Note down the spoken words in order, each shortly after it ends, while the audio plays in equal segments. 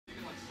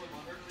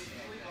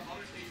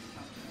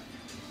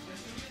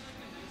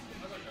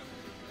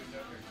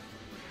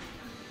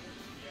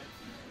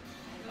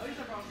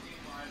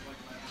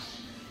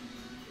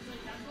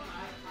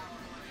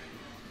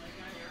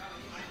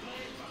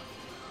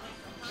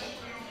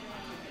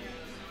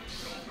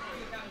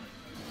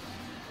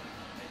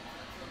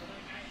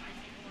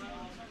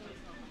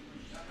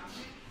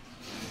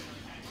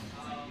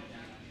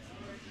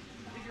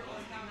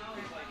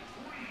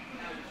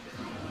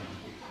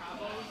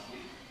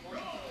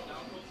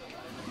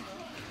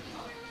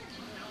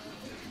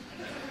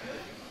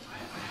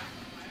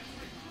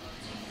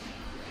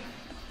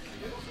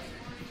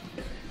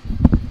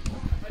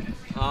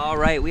All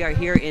right, we are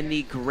here in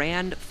the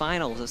grand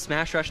finals of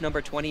Smash Rush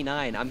number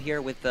 29. I'm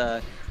here with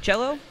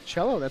Cello.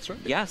 Cello, that's right.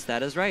 Yes,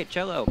 that is right,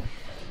 Cello.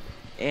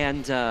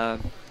 And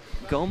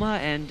Goma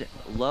and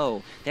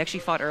Lo. They actually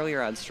fought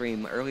earlier on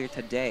stream, earlier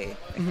today.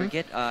 I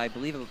forget, I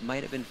believe it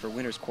might have been for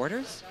winners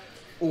quarters.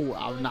 Oh,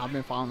 I've not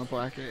been following the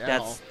bracket at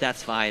all.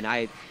 That's fine.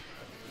 I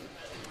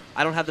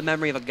don't have the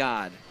memory of a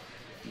god.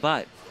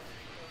 But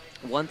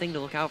one thing to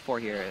look out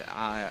for here,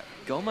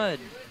 Goma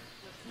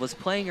was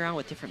playing around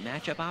with different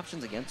matchup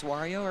options against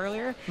Wario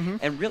earlier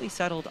and really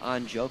settled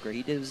on Joker.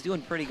 He was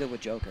doing pretty good with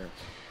Joker.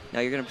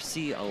 Now you're going to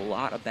see a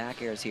lot of back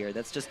airs here.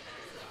 That's just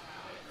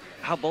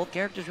how both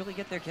characters really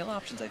get their kill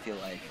options, I feel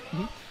like.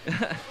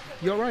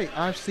 You're right.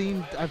 I've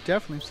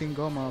definitely seen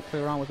Goma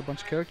play around with a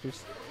bunch of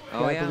characters.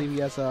 Oh, I believe he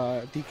has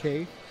a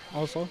DK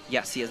also.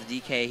 Yes, he has a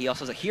DK. He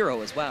also has a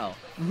hero as well.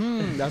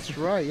 That's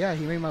right. Yeah,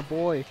 he made my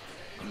boy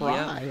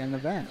cry in the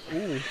event.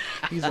 Ooh,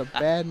 he's a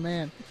bad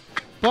man.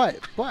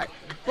 But,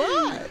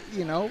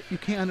 you know, you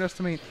can't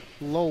underestimate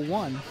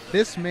LOE1.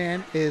 This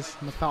man is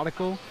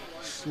methodical,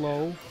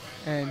 slow,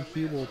 and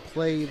he will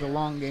play the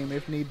long game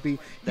if need be.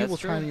 He will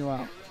time you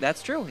out.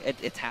 That's true.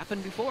 It's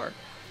happened before.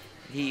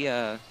 He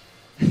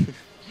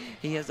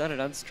he has done it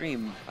on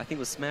stream. I think it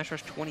was Smash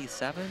Rush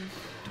 27,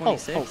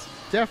 26. Oh,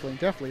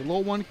 definitely.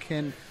 LOE1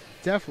 can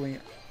definitely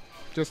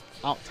just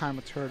out-time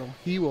a turtle.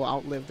 He will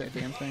outlive that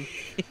damn thing.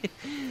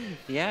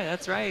 Yeah,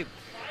 that's right.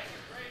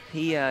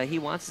 He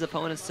wants his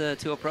opponents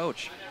to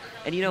approach,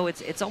 and you know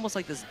it's almost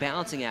like this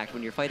balancing act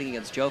when you're fighting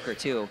against Joker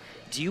too.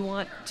 Do you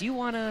want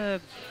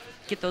to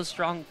get those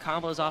strong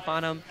combos off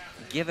on him,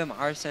 give him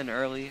Arsene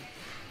early,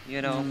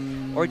 you know,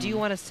 or do you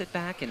want to sit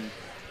back and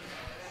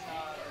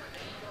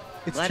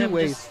it's two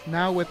ways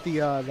now with the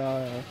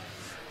a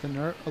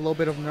little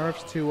bit of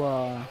nerfs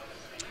to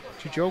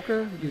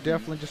Joker. You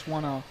definitely just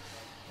want to.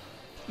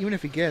 Even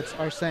if he gets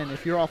Arsene,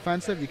 if you're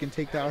offensive, you can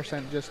take that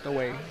Arsene just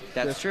away.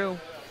 That's true.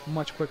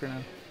 Much quicker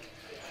now.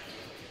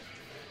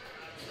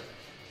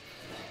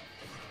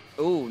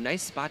 Ooh,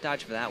 nice spot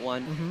dodge for that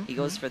one. He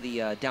goes for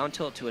the down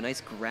tilt to a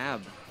nice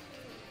grab.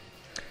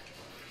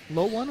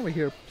 LOE1 over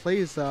here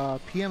plays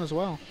PM as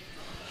well.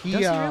 Does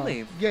he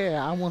really?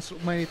 Yeah, I almost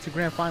made it to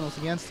grand finals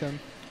against him.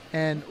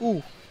 And,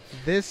 ooh,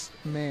 this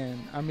man,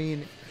 I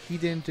mean, he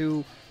didn't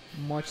do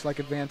much like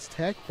advanced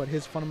tech, but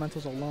his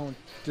fundamentals alone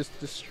just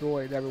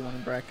destroyed everyone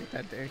in bracket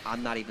that day.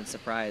 I'm not even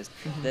surprised.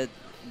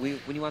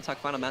 When you want to talk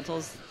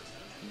fundamentals,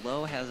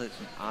 Lo has it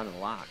on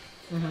lock.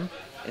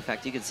 In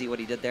fact, you can see what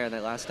he did there in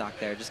that last stock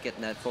there, just getting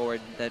that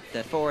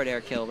forward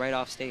air kill right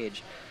off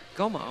stage.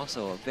 Goma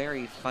also a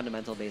very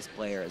fundamental-based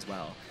player as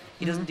well.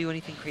 He doesn't do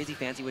anything crazy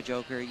fancy with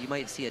Joker. You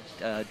might see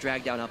a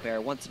drag down up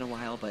air once in a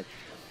while, but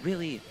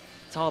really,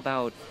 it's all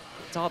about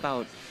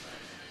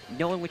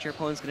knowing what your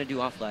opponent's going to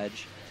do off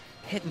ledge,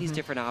 hitting these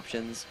different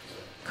options,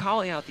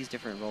 calling out these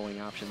different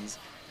rolling options,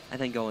 and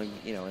then going,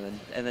 you know,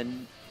 and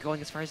then going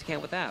as far as you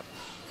can with that.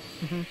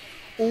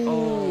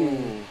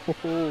 Oh,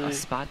 a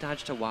spot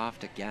dodge to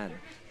waft again.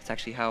 It's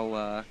actually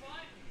how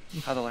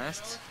the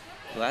last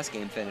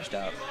game finished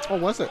up. Oh,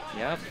 was it?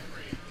 Yep.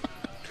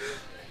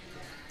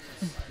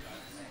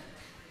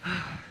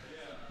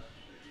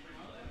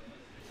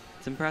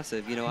 It's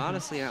impressive. You know,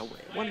 honestly,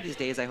 one of these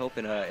days I hope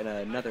in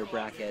another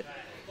bracket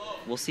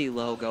we'll see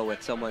Lo go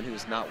with someone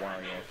who's not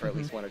Wario for at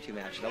least one or two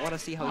matches. I want to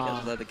see how he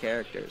does with other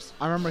characters.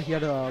 I remember he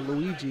had a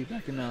Luigi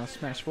back in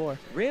Smash 4.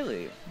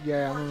 Really?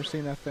 Yeah, I remember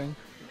seeing that thing.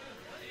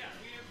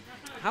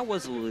 How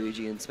was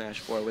Luigi in Smash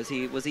 4? Was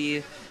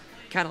he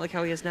kind of like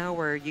how he is now,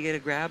 where you get a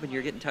grab and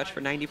you're getting touched for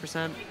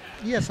 90%?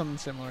 Yeah, something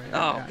similar.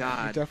 Oh,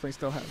 God. You definitely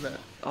still have that.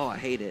 Oh, I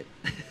hate it.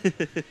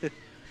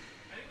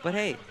 But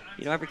hey,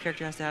 you know, every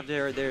character has to have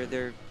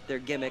their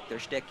gimmick, their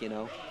shtick, you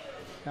know.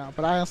 Yeah,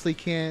 but I honestly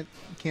can't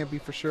be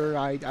for sure.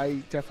 I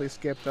definitely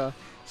skipped the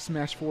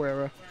Smash 4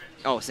 era.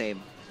 Oh, same.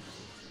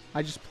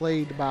 I just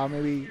played about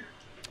maybe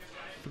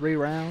 3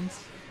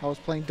 rounds. I was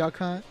playing Duck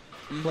Hunt,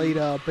 played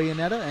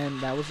Bayonetta, and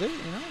that was it. You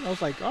know, I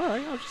was like, all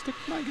right, I'll just stick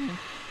with my game.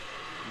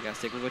 You gotta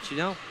stick with what you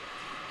know.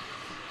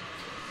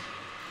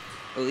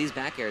 Oh, these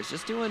back airs,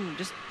 just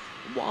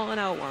walling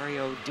out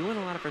Wario, doing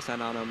a lot of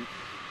percent on him.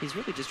 He's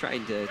really just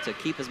trying to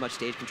keep as much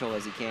stage control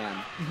as he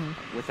can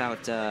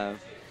without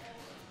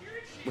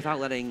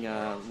letting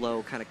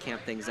Lo kind of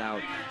camp things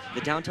out.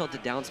 The down tilt to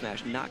down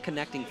smash not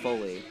connecting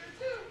fully,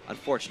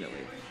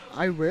 unfortunately.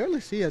 I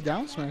rarely see a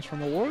down smash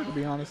from a warrior, to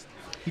be honest.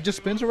 He just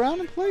spins around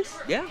in place?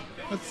 Yeah.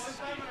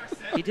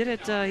 He did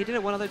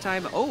it one other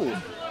time.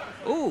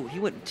 Oh, he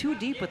went too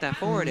deep with that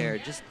forward air.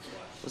 Just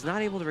was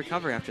not able to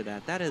recover after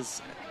that. That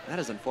is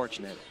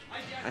unfortunate.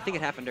 I think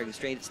it happened during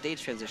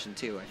stage transition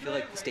too. I feel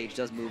like the stage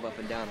does move up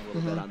and down a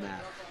little bit on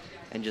that.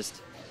 And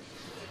just,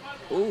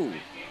 ooh,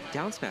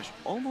 down smash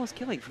almost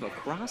killing from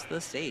across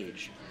the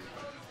stage.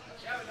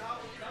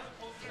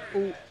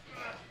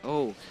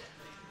 Oh,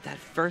 that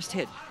first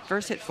hit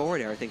forward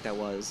air, I think that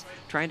was,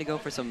 trying to go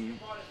for some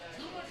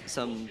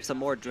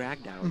more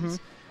drag downs.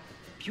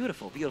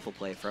 Beautiful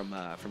play from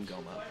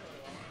Goma.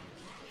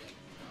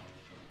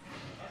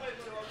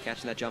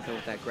 Catching that jump in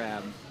with that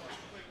grab.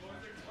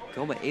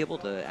 Goma able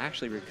to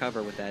actually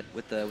recover with that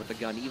with the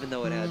gun, even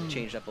though it had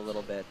changed up a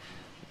little bit.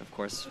 Of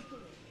course,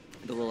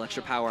 the little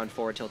extra power on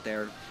forward tilt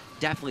there,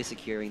 definitely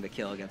securing the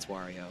kill against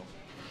Wario.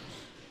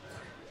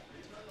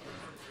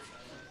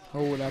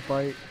 Oh, that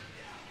bite.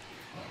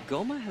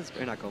 Goma has,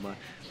 or not Goma,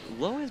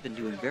 LOE has been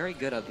doing very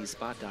good of these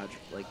spot dodge,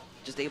 like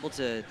just able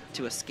to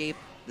escape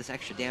this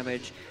extra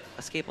damage,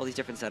 escape all these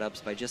different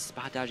setups by just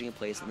spot dodging in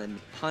place and then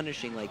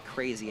punishing like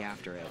crazy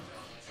after it.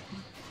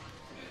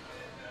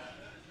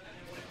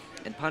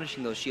 And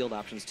punishing those shield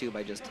options too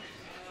by just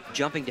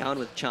jumping down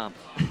with Chomp.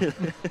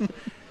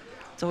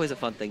 It's always a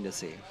fun thing to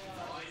see.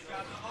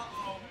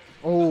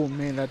 Oh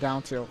man, that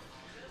down tilt.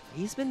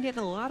 He's been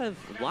getting a lot of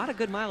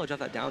good mileage off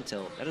that down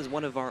tilt. That is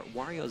one of our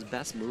Wario's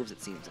best moves,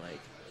 it seems like.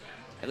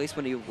 At least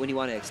when you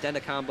want to extend a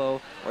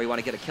combo or you want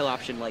to get a kill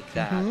option like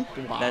that.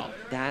 Wow.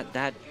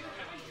 That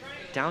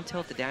down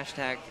tilt to dash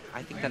attack,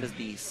 I think that is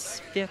the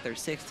 5th or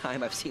 6th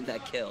time I've seen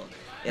that kill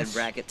in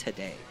bracket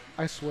today.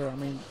 I swear, I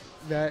mean,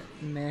 that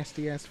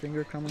nasty ass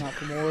finger coming out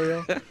from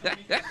Wario.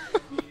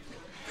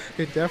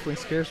 It definitely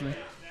scares me.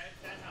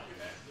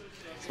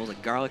 Smells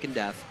like garlic and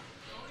death.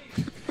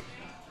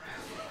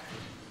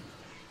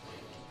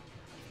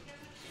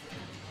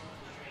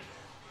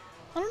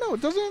 I don't know.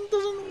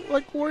 Doesn't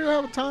like Wario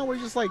have a time where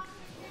he just like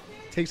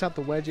takes out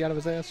the wedgie out of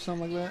his ass or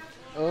something like that?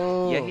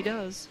 Oh. Yeah, he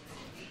does.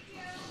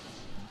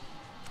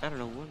 I don't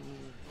know.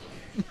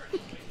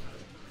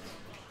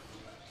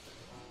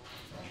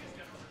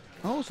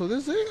 Oh, so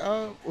this is it.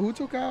 Who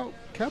took out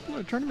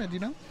Kepler tournament? Do you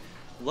know?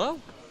 LOE.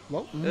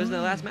 Low. It was in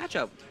the last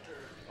matchup.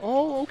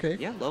 Oh, okay.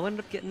 Yeah, LOE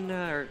ended up getting,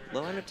 LOE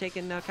ended up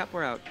taking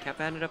Kepler out.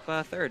 Kep ended up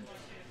 3rd.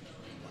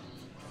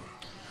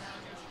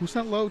 Who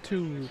sent Low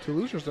to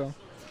losers though?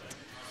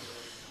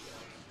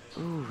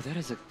 Ooh, that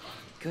is a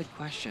good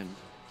question.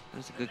 That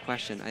is a good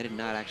question. I did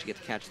not actually get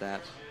to catch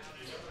that.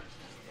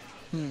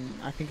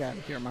 I think I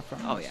hear my phone.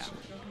 Oh, yeah.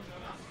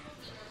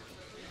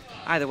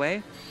 Either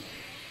way,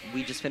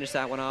 we just finished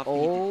that one off.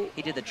 Oh.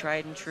 He did the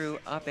tried and true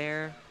up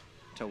air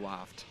to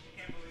waft.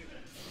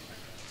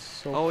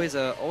 So Always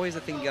a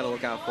thing you gotta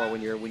look out for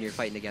when you're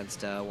fighting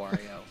against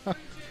Wario.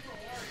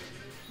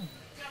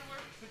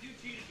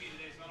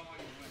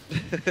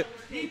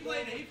 He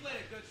played a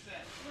good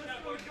set.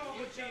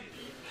 You cheated.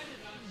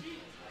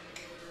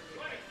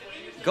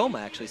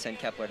 Goma actually sent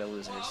Kepler to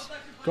losers.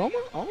 Goma?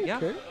 Oh, Yeah.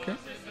 okay, okay.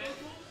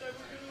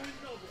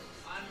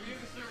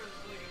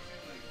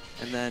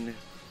 And then,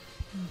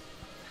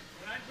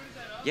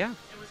 yeah,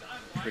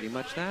 pretty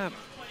much that.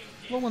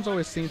 Low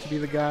always seems to be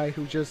the guy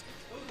who just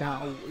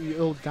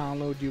he'll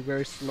download you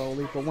very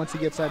slowly, but once he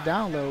gets that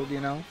download,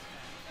 you know.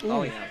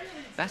 Oh yeah,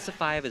 best of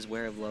 5 is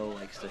where LOE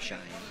likes to shine.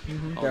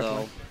 Although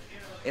Definitely.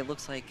 it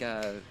looks like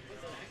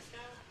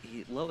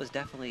LOE has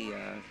definitely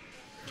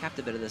capped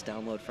a bit of this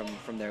download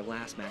from their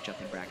last matchup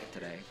in bracket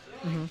today.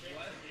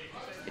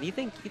 And you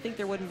think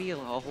there wouldn't be a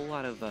whole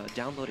lot of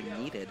downloading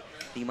needed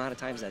the amount of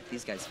times that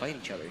these guys fight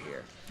each other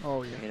here.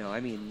 Oh yeah. You know, I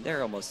mean,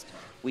 they're almost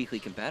weekly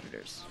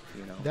competitors.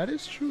 You know. That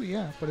is true,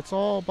 yeah. But it's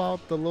all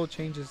about the little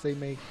changes they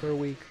make per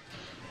week.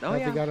 Oh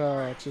yeah. They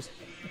gotta just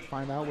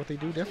find out what they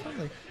do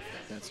differently.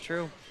 That's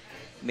true.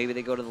 Maybe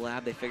they go to the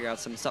lab, they figure out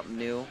something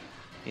new.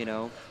 You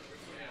know,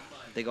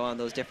 they go on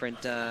those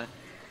different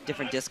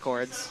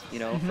discords, you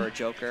know, for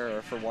Joker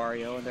or for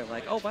Wario, and they're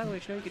like, oh, by the way,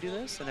 did you know you could do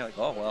this? And they're like,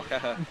 oh, well,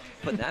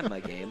 putting that in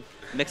my game.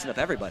 Mixing up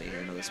everybody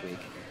here this week.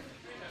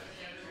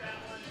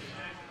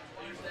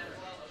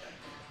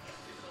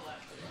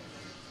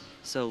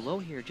 So LOE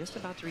here, just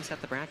about to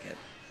reset the bracket.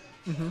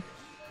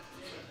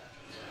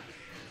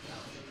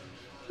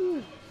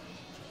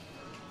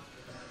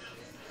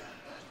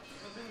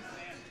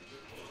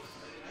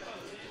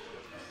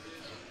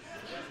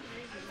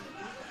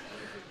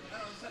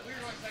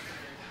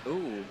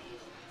 Ooh,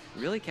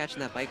 really catching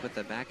that bike with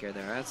the back air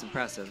there. That's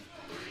impressive.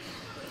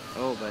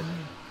 Oh, but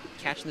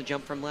catching the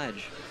jump from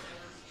ledge.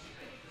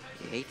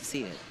 You hate to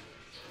see it.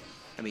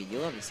 I mean, you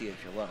love to see it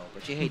if you're low,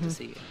 but you hate to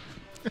see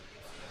it.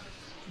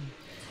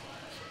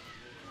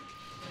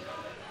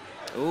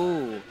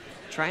 Ooh,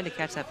 trying to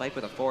catch that bike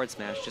with a forward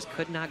smash. Just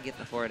could not get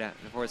the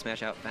forward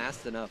smash out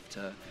fast enough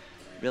to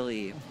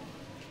really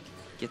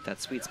get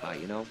that sweet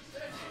spot, you know?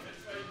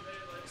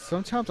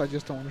 Sometimes I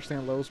just don't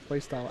understand Lowe's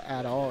playstyle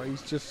at all.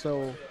 He's just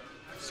so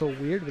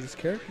weird with his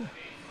character.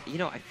 You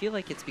know, I feel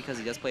like it's because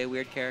he does play a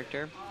weird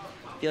character.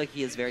 I feel like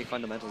he is very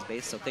fundamentals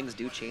based, so things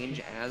do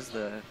change as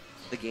the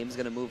game's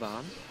going to move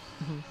on.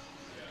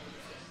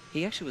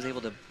 He actually was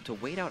able to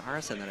wait out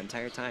Arsene that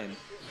entire time.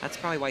 That's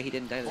probably why he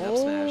didn't die to the up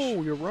smash.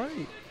 Oh, you're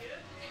right.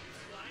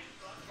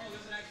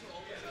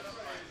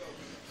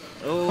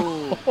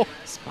 Oh,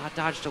 spot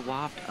dodge to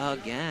waft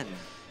again.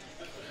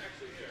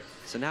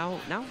 So now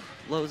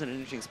LOE's in an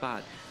interesting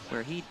spot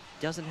where he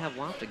doesn't have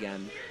waft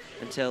again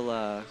until,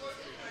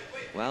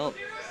 well,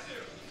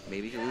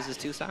 maybe he loses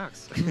 2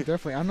 stocks.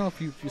 Definitely. I don't know if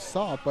you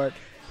saw, but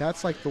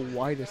that's like the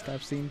widest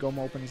I've seen Goma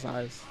open his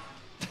eyes.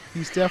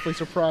 He's definitely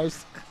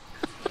surprised.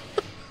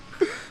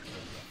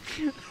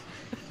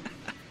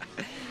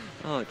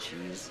 Oh,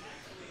 jeez.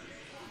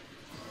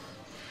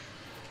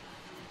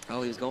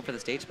 Oh, he was going for the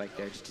stage spike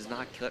there. Just does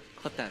not clip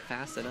that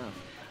fast enough.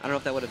 I don't know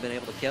if that would have been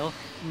able to kill,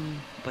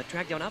 but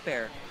drag down up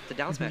air to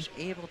down smash,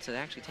 able to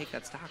actually take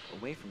that stock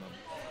away from him.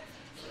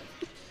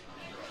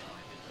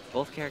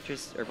 Both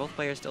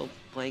players still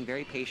playing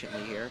very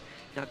patiently here,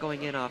 not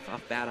going in off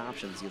bad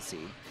options. You'll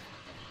see.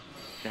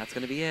 That's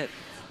gonna be it.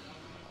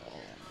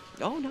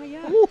 Oh, not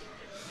yet. Ooh.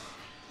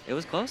 It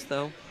was close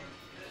though.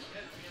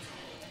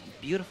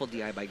 Beautiful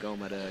DI by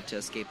Goma to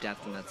escape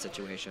death from that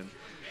situation.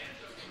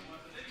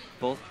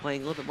 Both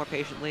playing a little bit more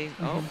patiently.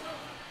 Oh,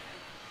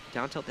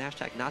 down tilt dash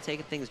attack, not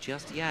taking things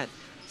just yet.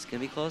 It's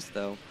gonna be close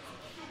though.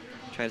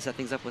 Try to set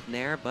things up with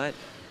Nair, but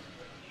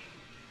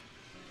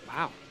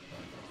wow.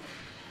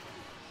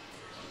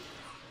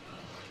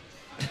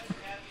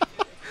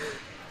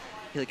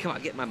 He's like, come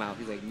on, get in my mouth.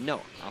 He's like,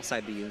 no, I'll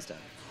side B you instead.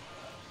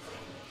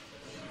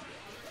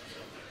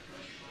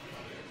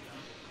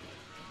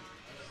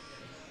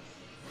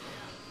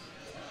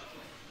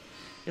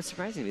 It's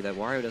surprising to me that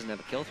Wario doesn't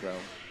have a kill throw.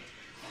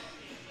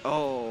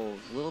 Oh,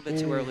 a little bit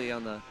too early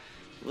on the,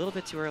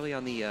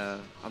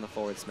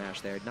 forward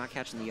smash there. Not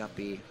catching the up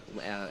B,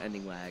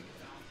 ending lag.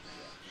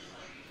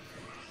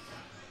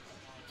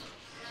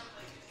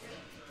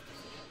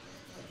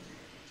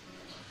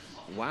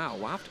 Wow,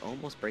 Waft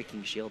almost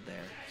breaking shield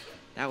there.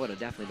 That would have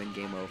definitely been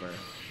game over.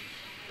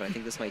 But I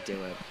think this might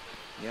do it.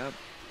 Yep.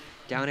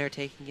 Down air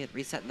taking it,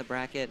 resetting the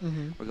bracket.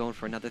 We're going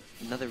for another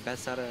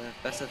best of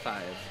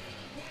 5.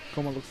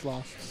 Goma looks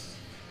lost.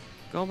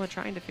 Goma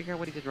trying to figure out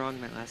what he did wrong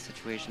in that last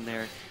situation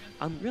there.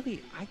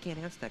 Really, I can't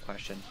answer that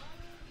question.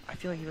 I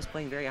feel like he was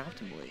playing very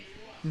optimally.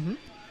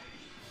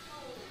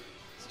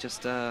 It's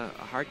just a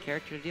hard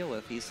character to deal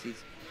with. He's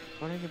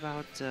wondering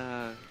about...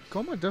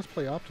 Goma does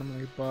play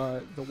optimally, but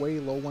the way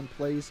LOE1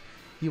 plays,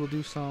 he will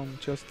do some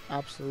just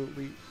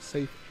absolutely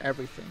safe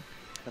everything.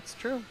 That's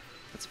true.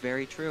 That's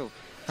very true.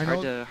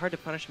 It's hard to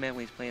punish a man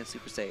when he's playing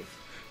super safe.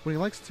 When he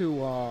likes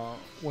to,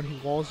 when he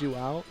walls you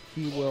out,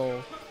 he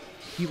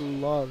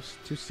loves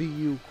to see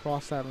you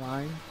cross that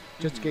line,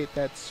 just to get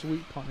that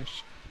sweet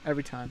punish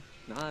every time.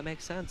 No, that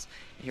makes sense.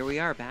 Here we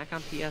are back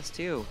on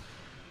PS2.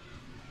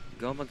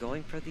 Goma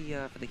going for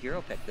the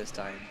hero pick this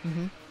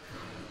time.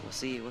 We'll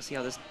see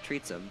how this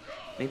treats him.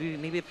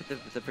 Maybe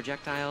the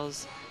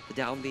projectiles, the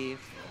down B,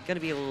 gonna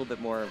be a little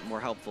bit more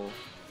helpful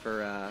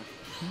for.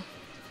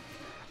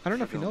 I don't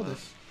know if you know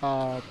this,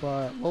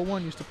 but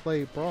LOE1 used to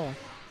play Brawl,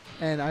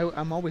 and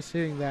I'm always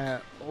hearing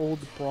that old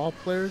Brawl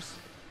players,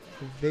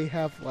 they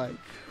have like,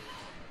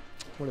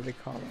 what do they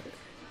call it?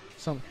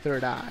 Some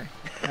third eye,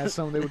 as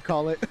some they would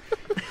call it.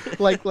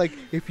 like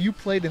if you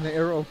played in the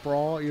era of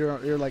Brawl,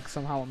 you're like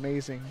somehow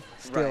amazing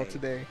still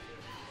today.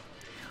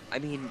 I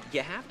mean,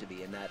 you have to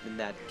be in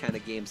that kind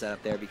of game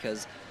setup there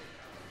because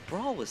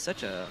Brawl was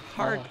such a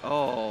hard.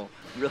 Oh,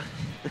 really?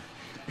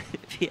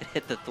 If he had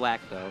hit the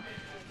thwack though.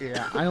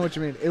 Yeah, I know what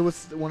you mean. It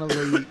was one of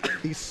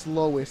the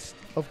slowest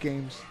of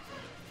games.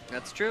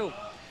 That's true.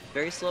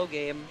 Very slow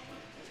game.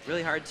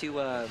 Really hard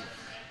to.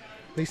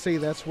 They say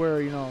that's where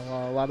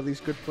a lot of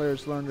these good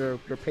players learn their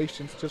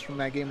patience just from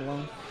that game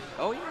alone.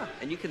 Oh yeah,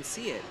 and you can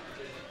see it.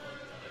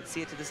 You can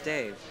see it to this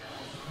day.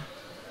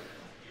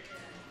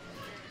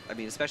 I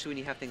mean, especially when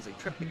you have things like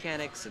trip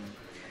mechanics and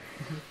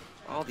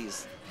all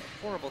these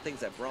horrible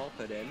things that Brawl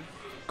put in.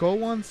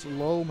 Go1's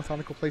low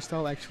methodical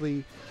playstyle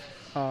actually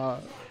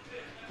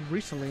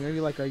recently, maybe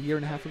like a year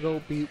and a half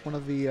ago, beat one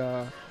of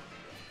the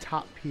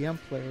top PM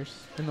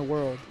players in the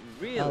world.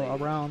 Really?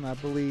 Around, I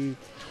believe,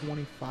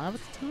 25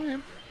 at the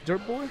time.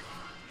 Dirt Boy.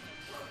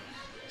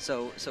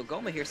 So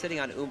Goma here sitting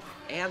on Oomph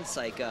and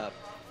Psych Up.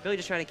 Really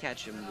just trying to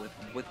catch him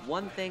with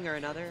one thing or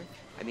another.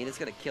 I mean, it's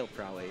going to kill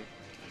probably.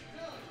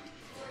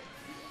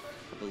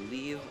 I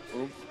believe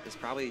Oomph is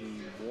probably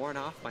worn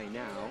off by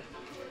now.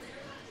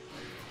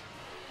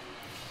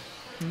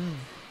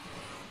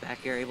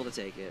 Back air able to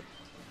take it.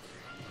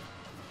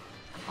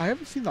 I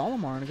haven't seen the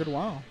Olimar in a good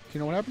while. Do you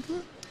know what happened to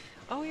it?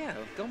 Oh yeah,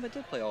 Goma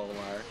did play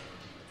Olimar.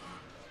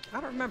 I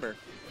don't remember.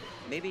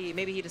 Maybe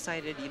he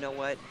decided, you know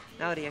what?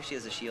 Now that he actually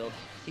has a shield,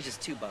 he's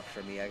just too buff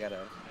for me. I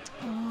gotta.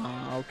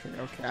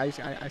 Okay. I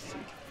see.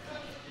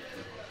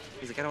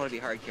 He's like, I don't want to be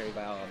hard carried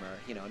by Olimar.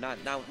 You know, not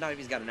if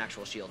he's got an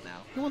actual shield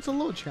now. He wants a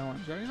load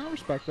challenge. I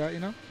respect that.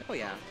 Oh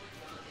yeah.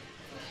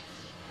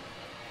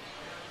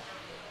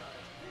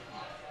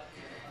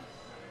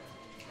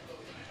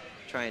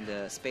 Trying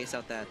to space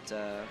out that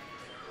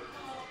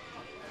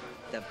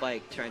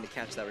bike, trying to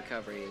catch that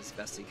recovery as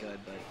best he could,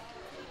 but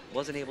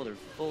wasn't able to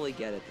fully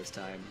get it this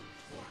time.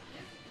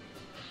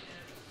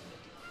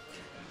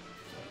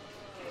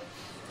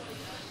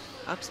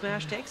 Up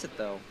smash takes it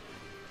though.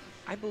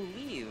 I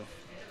believe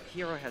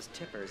Hero has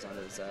tippers on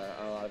his a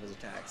lot of his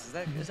attacks.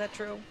 Is that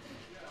true?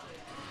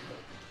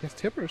 He has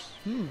tippers.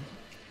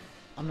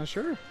 I'm not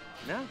sure.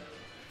 No.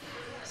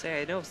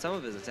 Say I know some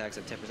of his attacks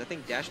have tippers. I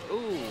think dash.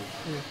 Ooh.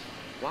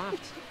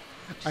 Waft.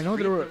 I know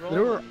there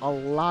were a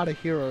lot of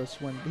heroes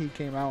when he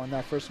came out in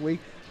that first week,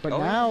 but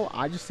now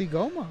I just see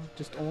Goma,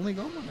 just only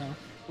Goma now.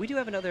 We do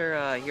have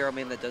another hero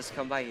main that does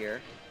come by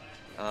here.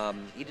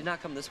 He did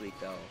not come this week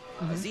though.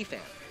 Z-Fan.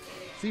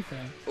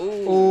 Z-Fan.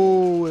 Ooh.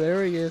 Oh,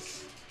 there he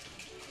is.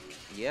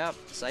 Yep.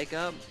 Psych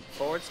up.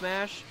 Forward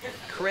smash.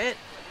 Crit.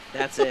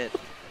 That's it.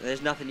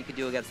 There's nothing you can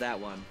do against that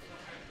one.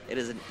 It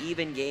is an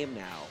even game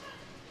now.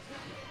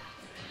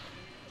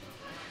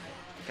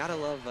 Gotta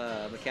love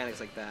mechanics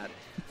like that.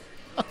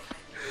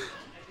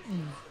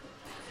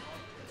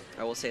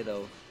 I will say,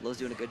 though, Lowe's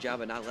doing a good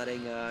job of not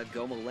letting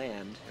Goma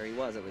land, or he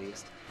was at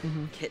least,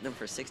 hitting him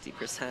for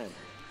 60%.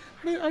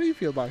 How do you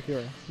feel about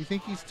Hero? You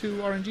think he's too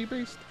RNG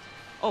based?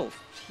 Oh,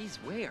 he's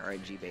way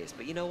RNG based,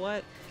 but you know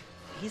what?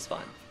 He's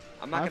fun.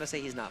 I'm not gonna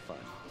say he's not fun.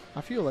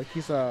 I feel like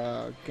he's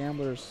a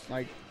gambler's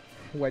like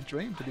wet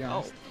dream, to be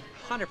honest.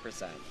 Oh,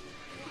 100%.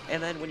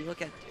 And then when you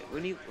look at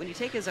when you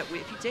take his if you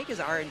take his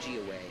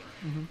RNG away,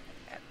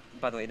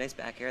 by the way, nice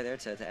back air there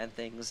to end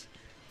things.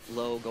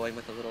 Low going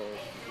with a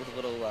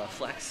little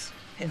flex,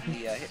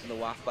 hitting the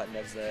waft button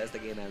as the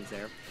game ends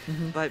there.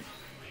 But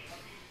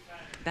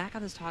back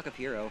on this talk of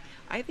Hero,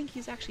 I think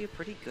he's actually a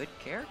pretty good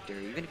character,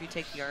 even if you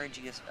take the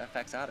RNG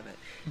effects out of it.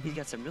 He's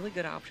got some really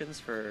good options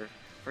for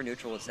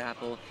neutral with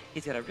Zapple.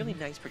 He's got a really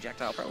nice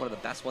projectile, probably one of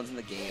the best ones in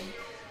the game.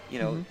 You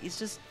know,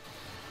 he's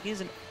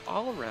an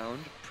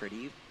all-around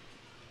pretty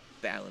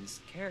balanced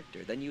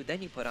character. Then you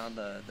put on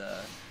the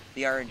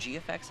RNG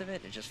effects of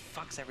it, it just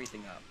fucks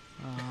everything up.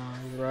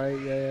 Right,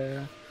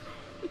 yeah.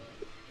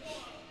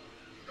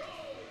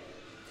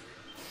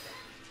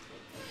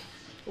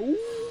 Ooh.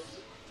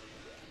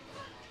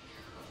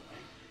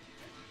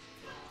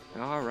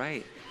 All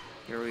right,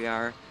 here we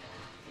are.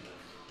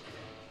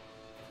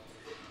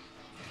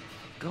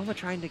 Goma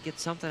trying to get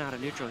something out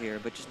of neutral here,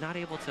 but just not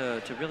able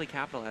to really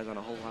capitalize on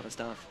a whole lot of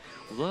stuff.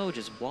 Low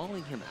just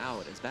walling him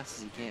out as best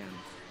as he can.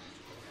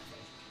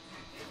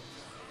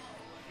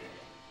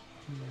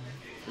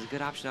 There's a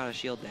good option out of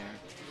shield there.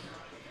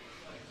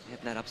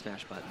 Hitting that up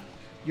smash button.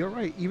 You're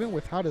right. Even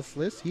without his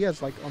list, he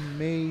has like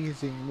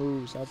amazing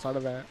moves outside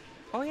of that.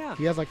 Oh yeah.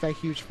 He has like that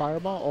huge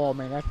fireball. Oh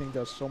man, that thing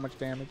does so much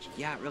damage.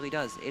 Yeah, it really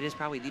does. It is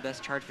probably the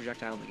best charge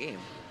projectile in the game.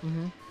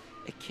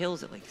 It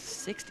kills at like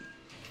 60.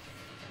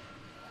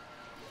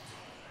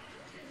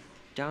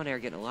 Down air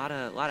getting a lot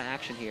of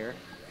action here.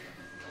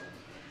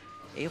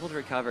 Able to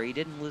recover. He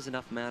didn't lose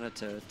enough mana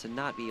to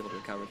not be able to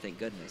recover. Thank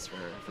goodness for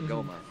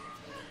Goma.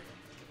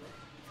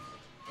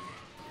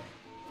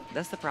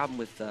 That's the problem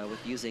with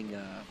using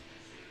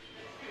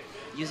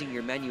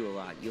your menu a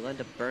lot. You'll end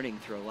up burning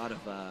through a lot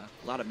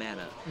of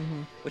mana,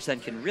 which then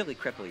can really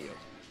cripple you.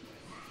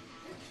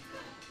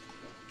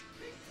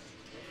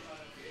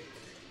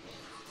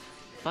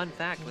 Fun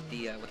fact with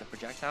the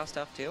projectile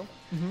stuff too.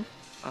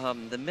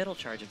 The middle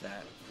charge of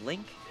that,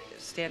 Link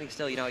standing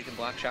still. You know he can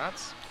block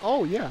shots.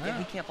 Oh yeah. Yeah,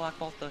 he can't block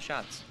both those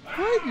shots.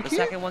 What? You The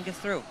can't? second one gets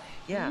through.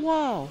 Yeah.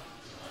 Wow.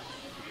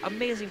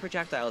 Amazing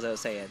projectiles, I was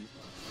saying.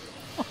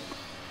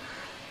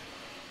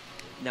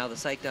 Now the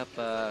psyched up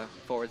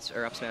forwards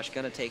or up smash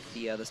gonna take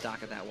the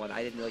stock of that one.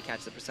 I didn't really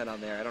catch the percent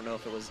on there. I don't know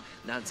if it was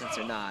nonsense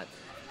or not.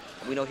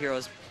 We know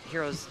Heroes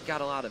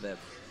got a lot of it.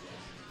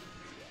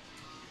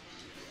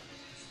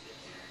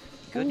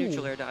 Good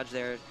neutral air dodge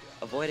there,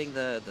 avoiding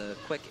the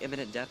quick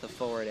imminent death of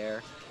forward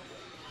air.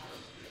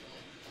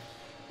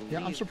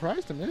 Yeah, I'm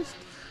surprised I missed.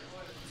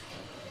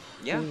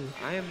 Yeah,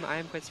 I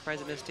am quite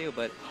surprised I missed too.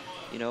 But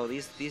you know,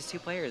 these two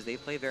players, they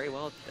play very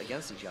well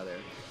against each other.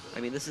 I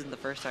mean, this isn't the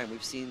first time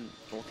we've seen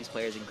both these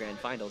players in grand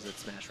finals at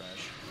Smash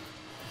Rush.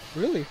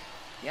 Really?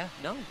 Yeah,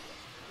 no.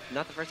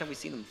 Not the first time we've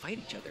seen them fight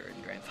each other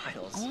in grand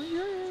finals. Oh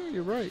yeah,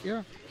 you're right.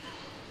 Yeah.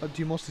 Do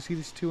you mostly see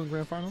these two in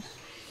grand finals?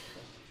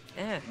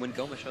 When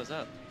Goma shows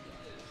up.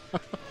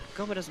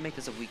 Goma doesn't make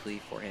this a weekly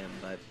for him,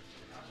 but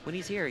when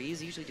he's here,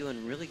 he's usually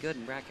doing really good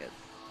in bracket.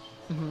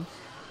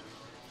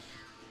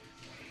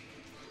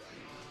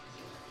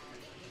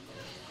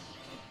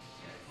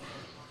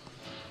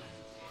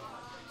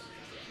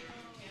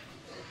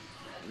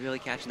 Really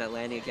catching that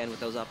landing again with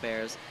those up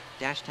airs.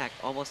 Dash attack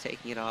almost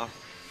taking it off.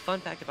 Fun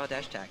fact about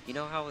dash attack, you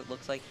know how it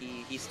looks like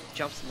he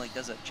jumps and like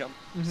does a jump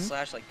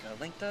slash like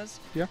Link does?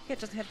 Yeah. Yeah, it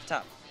doesn't hit at the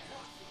top.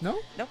 No?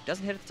 Nope,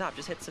 doesn't hit at the top.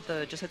 Just hits in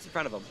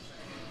front of him.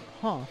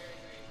 Huh.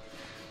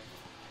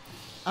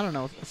 I don't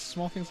know.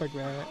 Small things like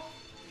that.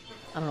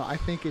 I don't know. I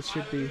think it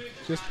should be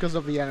just because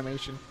of the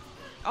animation.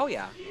 Oh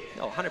yeah,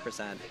 no,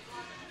 100%.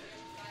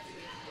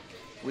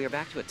 We are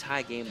back to a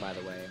tie game, by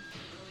the way.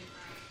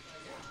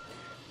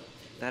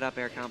 That up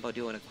air combo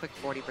doing a quick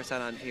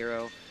 40% on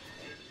Hero.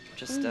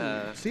 Just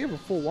Does he have a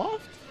full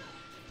waft?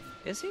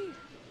 Is he?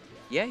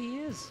 Yeah, he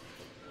is.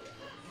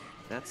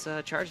 That's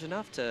charged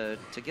enough to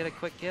get a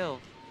quick kill.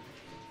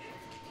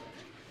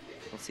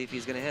 Let's see if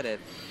he's gonna hit it.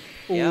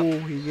 Oh,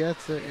 Yep. he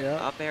gets it. Yeah.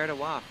 Up air to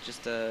waft.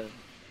 Just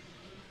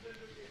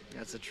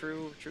that's a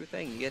true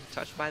thing. You get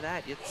touched by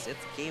that, it's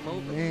game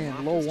over. Man,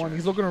 Waft low is one. charged.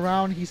 He's looking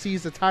around. He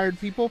sees the tired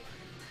people.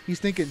 He's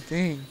thinking,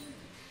 "Dang,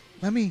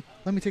 let me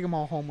take them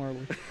all home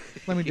early.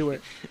 Let me do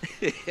it."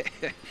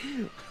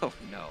 Oh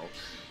no.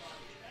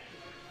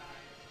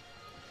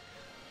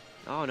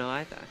 Oh no,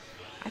 I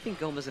think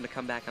Goma's gonna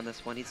come back on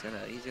this one. He's gonna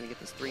get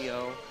this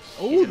 3-0.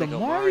 Oh, the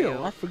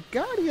Mario. I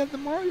forgot he had the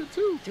Mario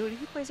too. Dude,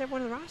 he plays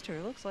everyone in the roster,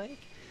 it looks like.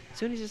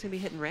 Soon he's just gonna be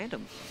hitting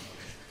random.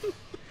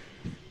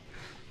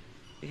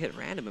 You hit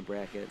random in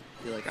bracket.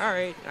 You're like, all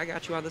right, I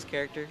got you on this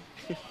character.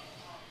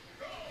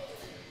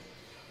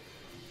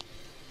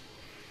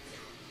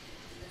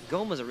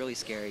 Goma's a really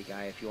scary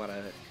guy if you want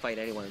to fight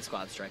anyone in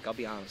Squad Strike. I'll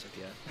be honest with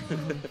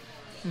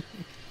you.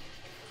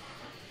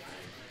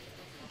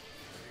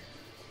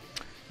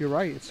 You're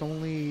right. It's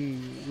only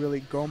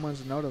really Goma and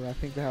Zenoda that I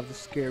think they have the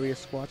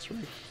scariest Squad Strike.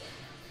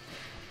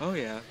 Oh,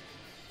 yeah.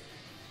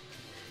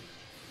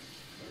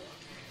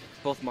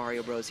 Both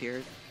Mario Bros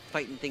here,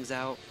 fighting things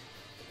out,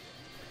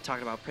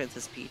 talking about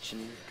Princess Peach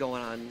and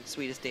going on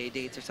Sweetest Day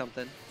dates or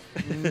something.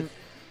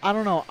 I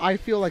don't know. I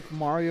feel like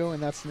Mario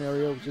in that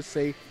scenario would just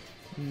say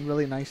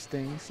really nice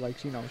things.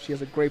 Like, you know, she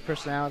has a great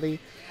personality.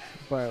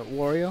 But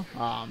Wario,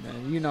 oh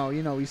man, you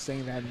know, he's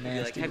saying that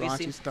nasty, like,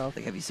 raunchy stuff.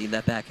 Like, have you seen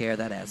that back hair?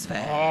 That ass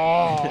fat.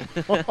 Oh.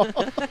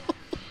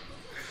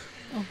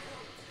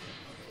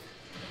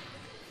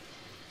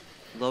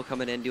 Low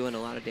coming in, doing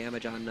a lot of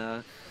damage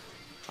on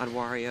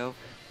Wario.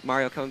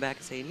 Mario coming back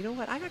and saying, you know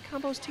what? I got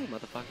combos too,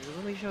 motherfuckers.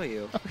 Let me show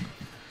you.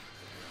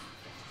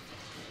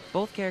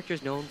 Both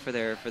characters known for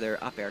their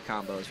up air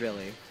combos,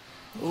 really.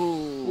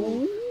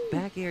 Ooh.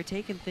 Back air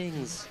taking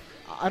things.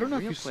 I don't know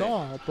if you quick.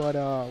 saw, but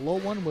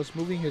LOE1 was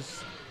moving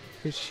his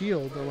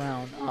shield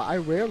around. I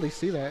rarely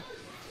see that.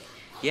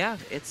 Yeah,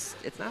 it's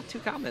not too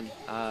common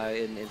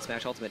in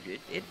Smash Ultimate.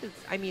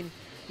 I mean,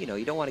 you know,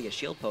 you don't want to get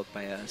shield poked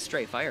by a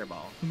stray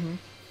fireball. Mm-hmm.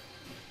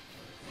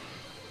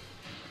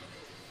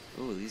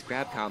 Ooh, these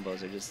grab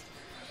combos are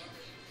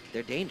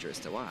they're dangerous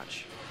to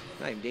watch.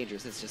 Not even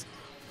dangerous, it's just,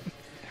 it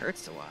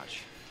hurts to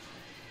watch.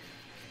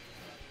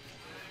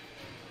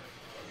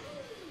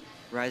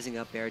 Rising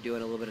up there,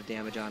 doing a little bit of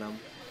damage on him.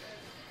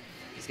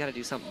 He's got to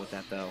do something with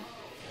that, though.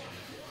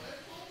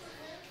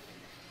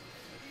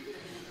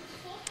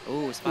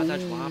 Ooh, spot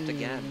dodge waft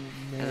again.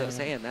 Man. As I was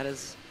saying, that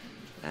is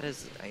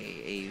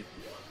a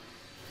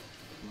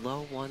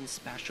LOE1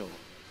 special.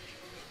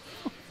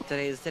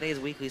 Today's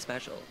weekly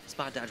special.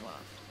 Spot dodge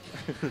waft.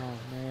 Oh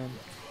man,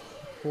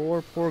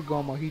 poor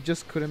Goma. He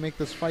just couldn't make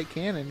this fight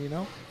canon. You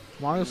know,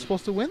 Mario's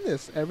supposed to win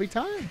this every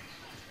time,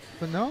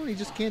 but no, he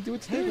just can't do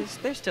it today.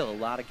 There's still a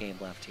lot of game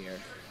left here.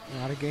 A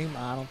lot of game?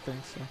 I don't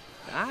think so.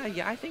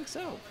 Yeah, I think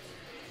so.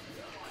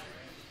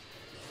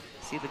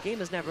 See, the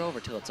game is never over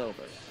till it's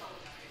over.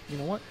 You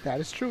know what? That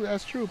is true.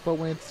 That's true. But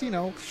when it's, you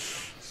know,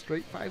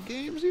 straight 5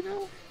 games, you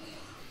know.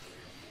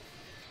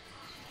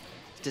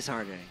 It's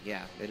disheartening.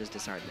 Yeah, it is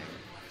disheartening.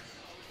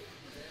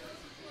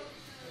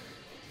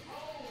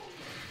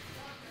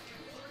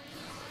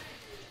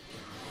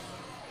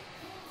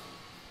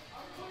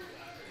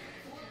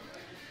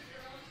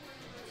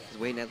 Just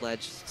waiting at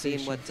ledge,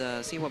 seeing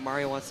what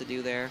Mario wants to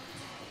do there,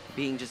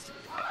 being just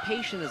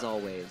patient as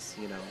always.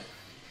 You know.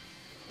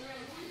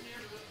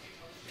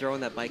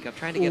 Throwing that bike up,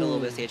 trying to get a little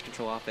bit of stage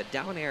control off it.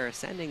 Down air,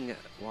 sending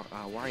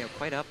Wario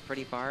quite up,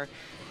 pretty far.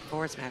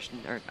 Forward smash,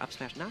 or up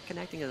smash, not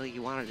connecting as like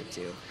you wanted it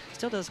to.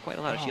 Still does quite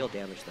a lot of shield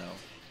damage, though.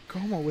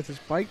 Goma with his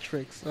bike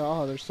tricks.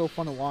 Oh, they're so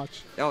fun to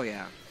watch. Oh,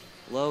 yeah.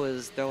 Low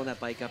is throwing that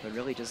bike up and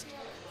really just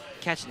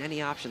catching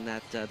any option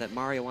that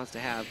Mario wants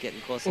to have,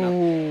 getting close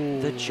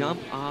enough. The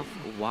jump off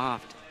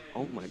waft.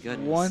 Oh, my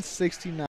goodness. 169.